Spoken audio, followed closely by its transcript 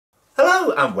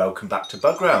Hello and welcome back to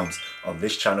Bug Rounds. On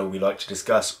this channel we like to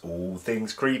discuss all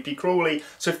things creepy crawly,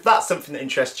 so if that's something that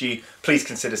interests you, please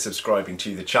consider subscribing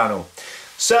to the channel.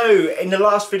 So in the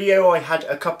last video I had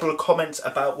a couple of comments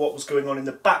about what was going on in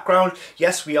the background.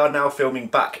 Yes, we are now filming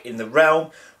back in the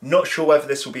realm. Not sure whether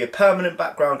this will be a permanent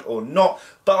background or not,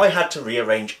 but I had to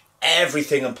rearrange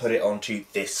everything and put it onto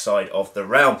this side of the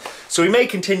realm. So we may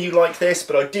continue like this,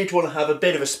 but I did want to have a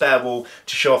bit of a spare wall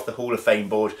to show off the Hall of Fame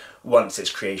board once its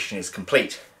creation is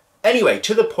complete. Anyway,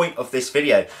 to the point of this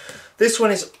video. This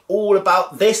one is all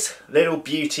about this little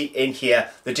beauty in here,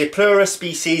 the Diplura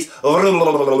species.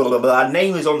 That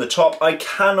name is on the top. I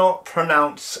cannot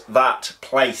pronounce that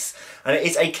place. And it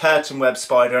is a curtain web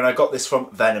spider, and I got this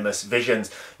from Venomous Visions.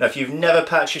 Now, if you've never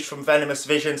purchased from Venomous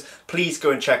Visions, please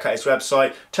go and check out his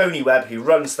website. Tony Webb, who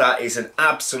runs that, is an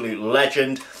absolute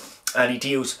legend, and he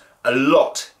deals a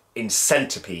lot in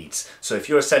centipedes. So if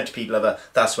you're a centipede lover,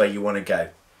 that's where you want to go.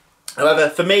 However,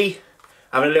 for me,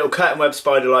 having a little curtain web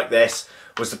spider like this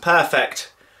was the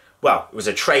perfect, well, it was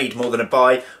a trade more than a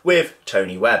buy with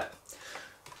Tony Webb.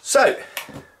 So,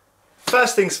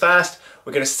 first things first,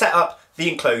 we're going to set up the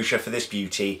enclosure for this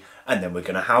beauty and then we're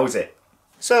going to house it.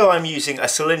 So I'm using a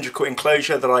cylindrical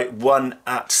enclosure that I won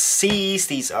at Seas.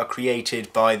 These are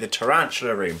created by the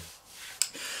Tarantula Room.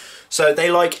 So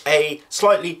they like a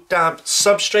slightly damp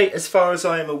substrate as far as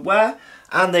I am aware,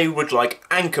 and they would like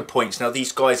anchor points. Now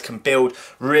these guys can build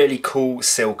really cool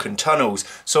silken tunnels.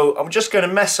 So I'm just going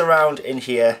to mess around in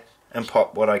here and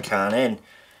pop what I can in.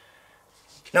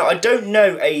 Now I don't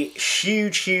know a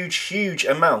huge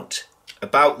amount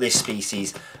about this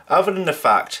species other than the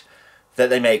fact that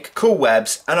they make cool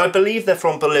webs, and I believe they're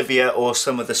from Bolivia or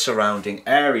some of the surrounding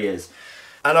areas.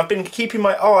 And I've been keeping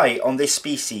my eye on this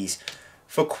species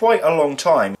for quite a long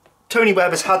time. Tony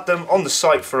Webb has had them on the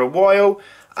site for a while,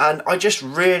 and I just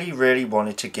really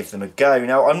wanted to give them a go.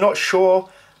 Now I'm not sure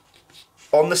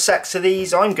on the sex of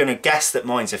these. I'm going to guess that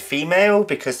mine's a female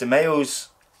because the males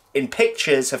in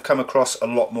pictures have come across a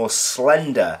lot more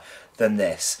slender than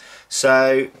this.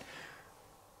 So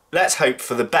let's hope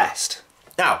for the best.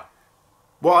 Now,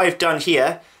 what I've done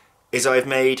here is I've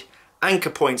made anchor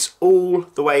points all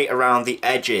the way around the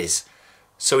edges.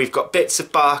 So we've got bits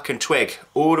of bark and twig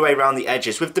all the way around the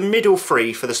edges with the middle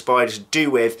free for the spider to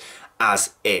do with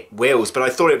as it wills. But I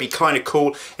thought it'd be kind of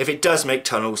cool if it does make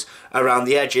tunnels around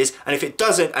the edges, and if it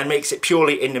doesn't and makes it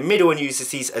purely in the middle and uses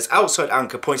these as outside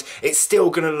anchor points, it's still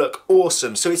going to look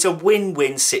awesome. So it's a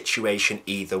win-win situation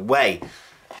either way.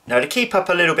 Now to keep up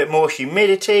a little bit more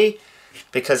humidity,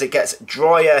 because it gets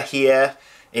drier here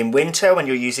in winter when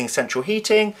you're using central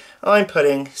heating, I'm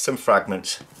putting some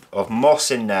fragments of moss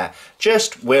in there,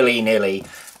 just willy-nilly,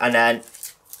 and then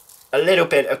a little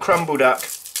bit of crumbled up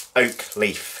oak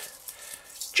leaf,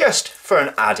 just for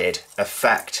an added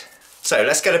effect. So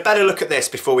let's get a better look at this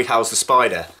before we house the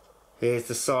spider. Here's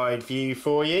the side view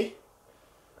for you,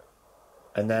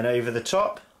 and then over the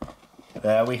top,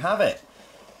 there we have it.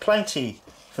 Plenty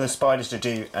for the spiders to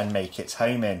do and make its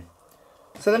home in.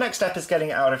 So the next step is getting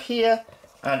it out of here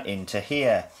and into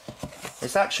here.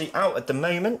 It's actually out at the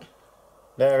moment.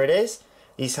 There it is.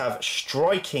 These have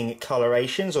striking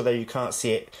colorations, although you can't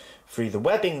see it through the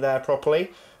webbing there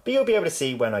properly, but you'll be able to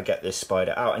see when I get this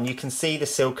spider out, and you can see the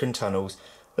silken tunnels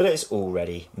that it's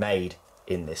already made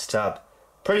in this tub.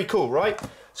 Pretty cool, right?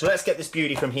 So let's get this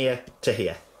beauty from here to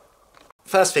here.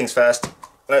 First things first,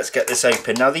 let's get this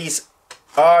open. Now these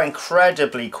are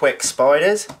incredibly quick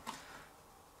spiders,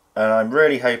 and I'm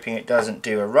really hoping it doesn't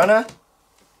do a runner.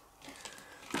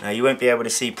 Now you won't be able to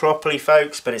see properly,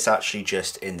 folks, but it's actually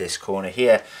just in this corner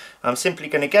here. I'm simply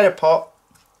going to get a pot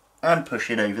and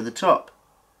push it over the top.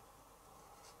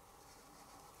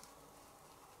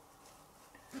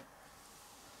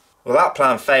 Well, that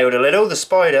plan failed a little. The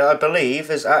spider, I believe,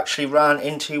 has actually ran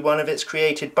into one of its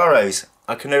created burrows.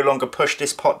 I can no longer push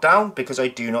this pot down because I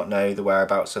do not know the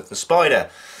whereabouts of the spider.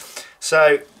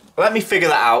 So let me figure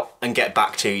that out and get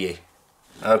back to you.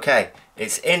 Okay,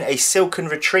 it's in a silken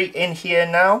retreat in here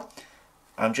now.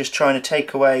 I'm just trying to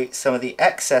take away some of the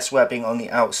excess webbing on the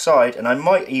outside, and I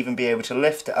might even be able to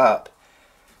lift it up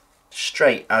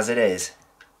straight as it is.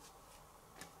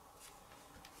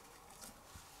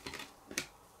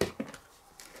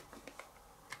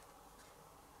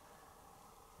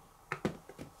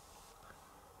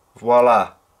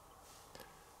 Voila.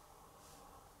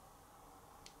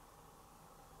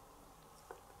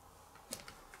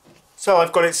 So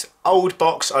I've got its old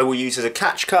box I will use as a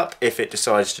catch cup if it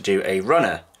decides to do a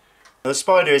runner. The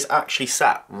spider is actually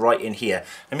sat right in here.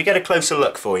 Let me get a closer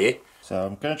look for you. So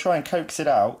I'm going to try and coax it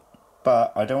out,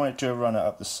 but I don't want it to do a runner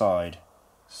up the side.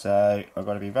 So I've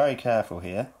got to be very careful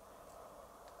here.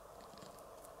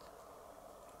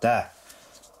 There.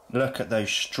 Look at those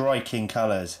striking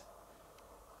colours.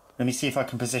 Let me see if I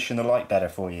can position the light better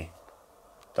for you.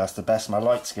 That's the best my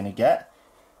light's going to get.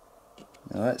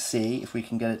 Now let's see if we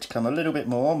can get it to come a little bit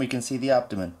more and we can see the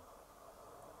abdomen.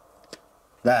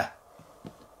 There.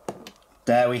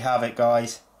 There we have it,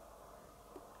 guys.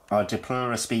 Our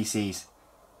Diplura species.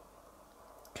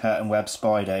 Curtain web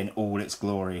spider in all its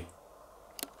glory.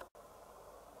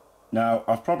 Now,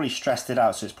 I've probably stressed it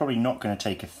out, so it's probably not going to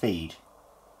take a feed.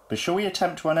 But shall we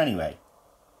attempt one anyway?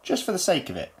 Just for the sake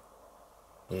of it.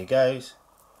 Here goes.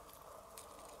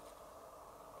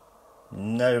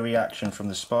 No reaction from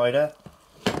the spider.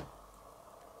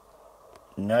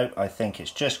 No, I think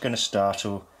it's just going to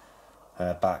startle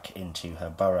her back into her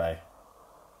burrow.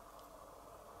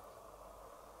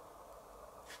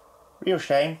 Real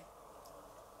shame,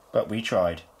 but we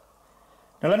tried.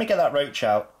 Now let me get that roach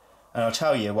out and I'll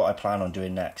tell you what I plan on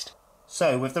doing next.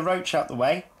 So with the roach out the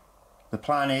way, the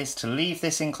plan is to leave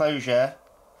this enclosure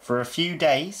for a few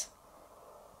days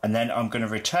and then I'm going to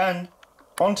return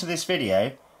onto this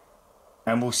video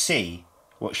and we'll see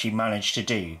what she managed to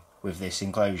do with this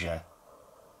enclosure.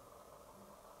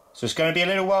 So it's going to be a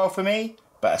little while for me,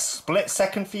 but a split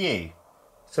second for you.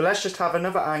 So let's just have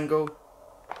another angle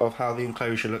of how the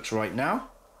enclosure looks right now.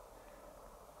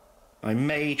 I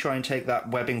may try and take that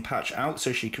webbing patch out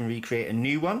so she can recreate a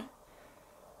new one,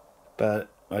 but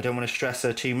I don't want to stress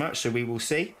her too much, so we will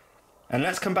see. And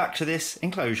let's come back to this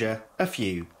enclosure a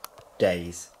few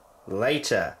days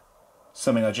later.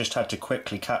 Something I just had to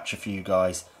quickly capture for you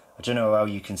guys. I don't know how well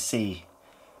you can see,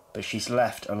 but she's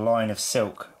left a line of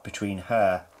silk between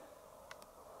her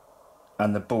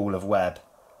and the ball of web,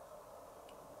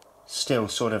 still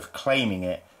sort of claiming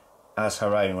it as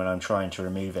her own when I'm trying to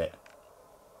remove it.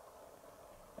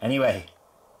 Anyway,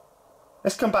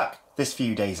 let's come back this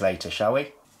few days later, shall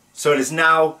we? So it has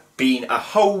now been a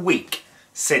whole week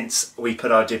since we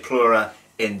put our Diplura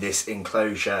in this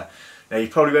enclosure. Now you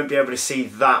probably won't be able to see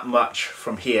that much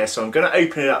from here, so I'm going to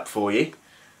open it up for you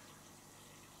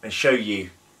and show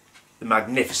you the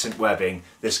magnificent webbing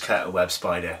this curtain web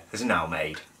spider has now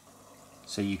made.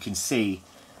 So you can see,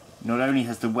 not only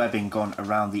has the webbing gone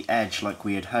around the edge like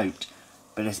we had hoped,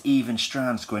 but there's even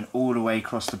strands going all the way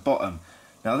across the bottom.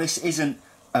 Now this isn't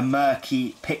a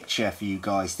murky picture for you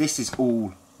guys, this is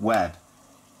all web.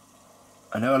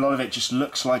 I know a lot of it just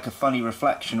looks like a funny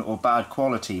reflection or bad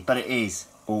quality, but it is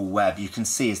all web. You can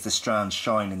see as the strands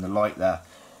shine in the light there.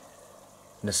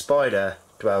 And the spider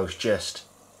dwells just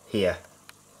here.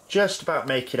 Just about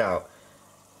make it out.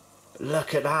 But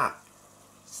look at that.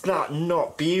 Is that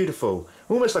not beautiful?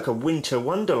 Almost like a winter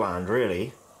wonderland,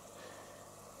 really.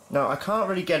 Now I can't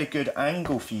really get a good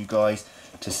angle for you guys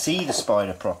to see the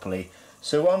spider properly,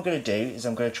 so what I'm going to do is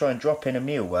I'm going to try and drop in a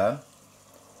mealworm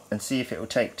and see if it will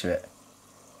take to it.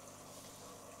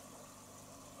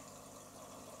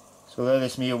 So although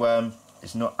this mealworm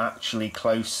is not actually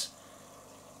close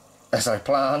as I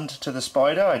planned to the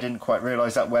spider, I didn't quite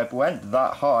realise that web went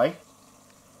that high.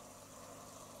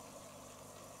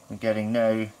 I'm getting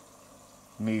no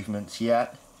movements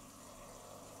yet.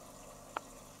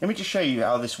 Let me just show you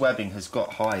how this webbing has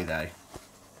got high though.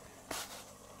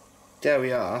 There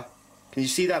we are. Can you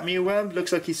see that mealworm?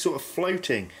 Looks like he's sort of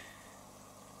floating.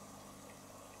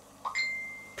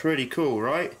 Pretty cool,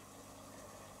 right?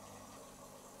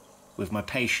 With my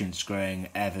patience growing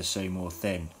ever so more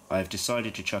thin, I have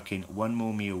decided to chuck in one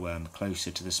more mealworm closer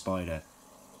to the spider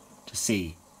to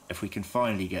see if we can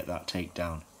finally get that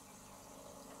takedown.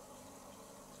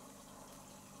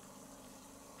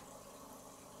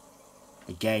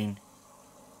 Again,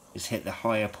 it's hit the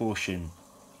higher portion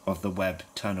of the web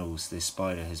tunnels this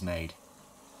spider has made.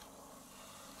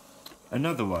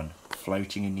 Another one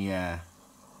floating in the air.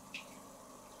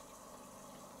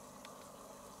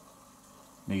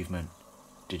 Movement.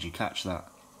 Did you catch that?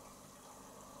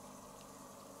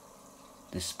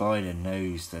 This spider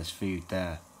knows there's food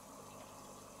there.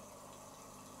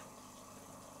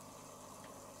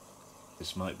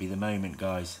 This might be the moment,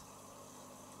 guys.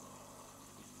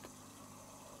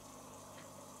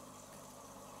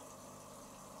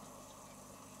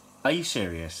 Are you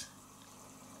serious?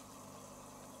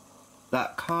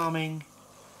 That calming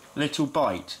little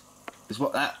bite is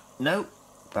what that... No,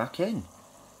 back in.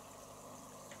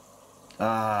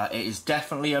 It is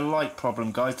definitely a light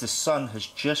problem, guys. The sun has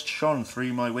just shone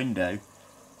through my window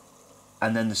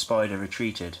and then the spider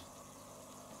retreated.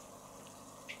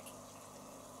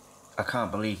 I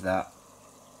can't believe that.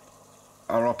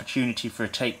 Our opportunity for a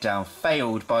takedown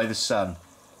failed by the sun.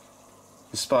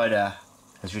 The spider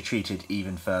has retreated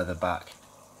even further back.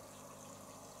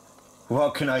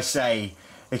 What can I say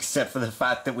except for the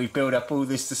fact that we've built up all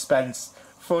this suspense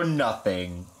for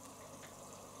nothing.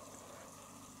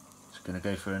 Just going to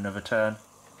go for another turn.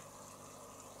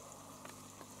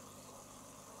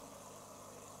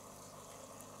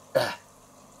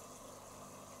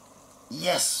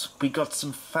 Yes, we got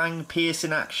some fang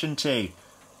piercing action too.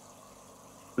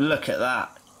 Look at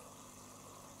that.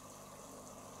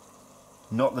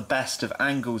 Not the best of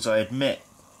angles, I admit,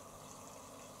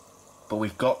 but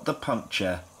we've got the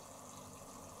puncture.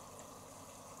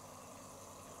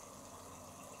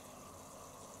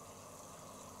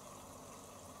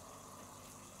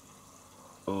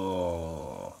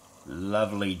 Oh,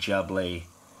 lovely jubbly.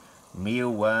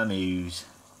 Mealworm ooze.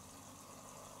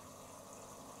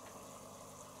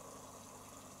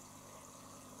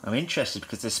 I'm interested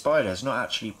because the spider has not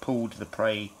actually pulled the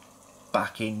prey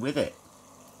back in with it,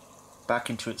 back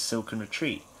into its silken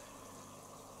retreat.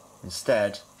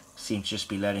 Instead, seems to just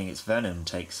be letting its venom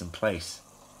take some place.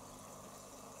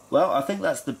 Well, I think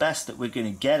that's the best that we're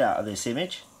going to get out of this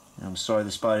image. I'm sorry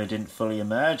the spider didn't fully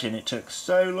emerge and it took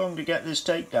so long to get this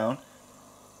takedown.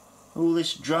 All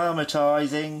this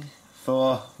dramatising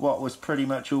for what was pretty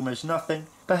much almost nothing.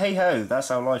 But hey ho, that's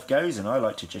how life goes, and I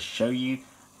like to just show you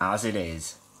as it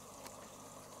is.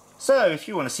 So if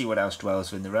you want to see what else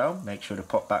dwells within the realm, make sure to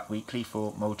pop back weekly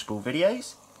for multiple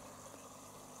videos.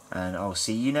 And I'll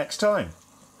see you next time.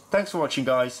 Thanks for watching,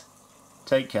 guys.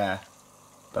 Take care.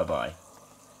 Bye bye.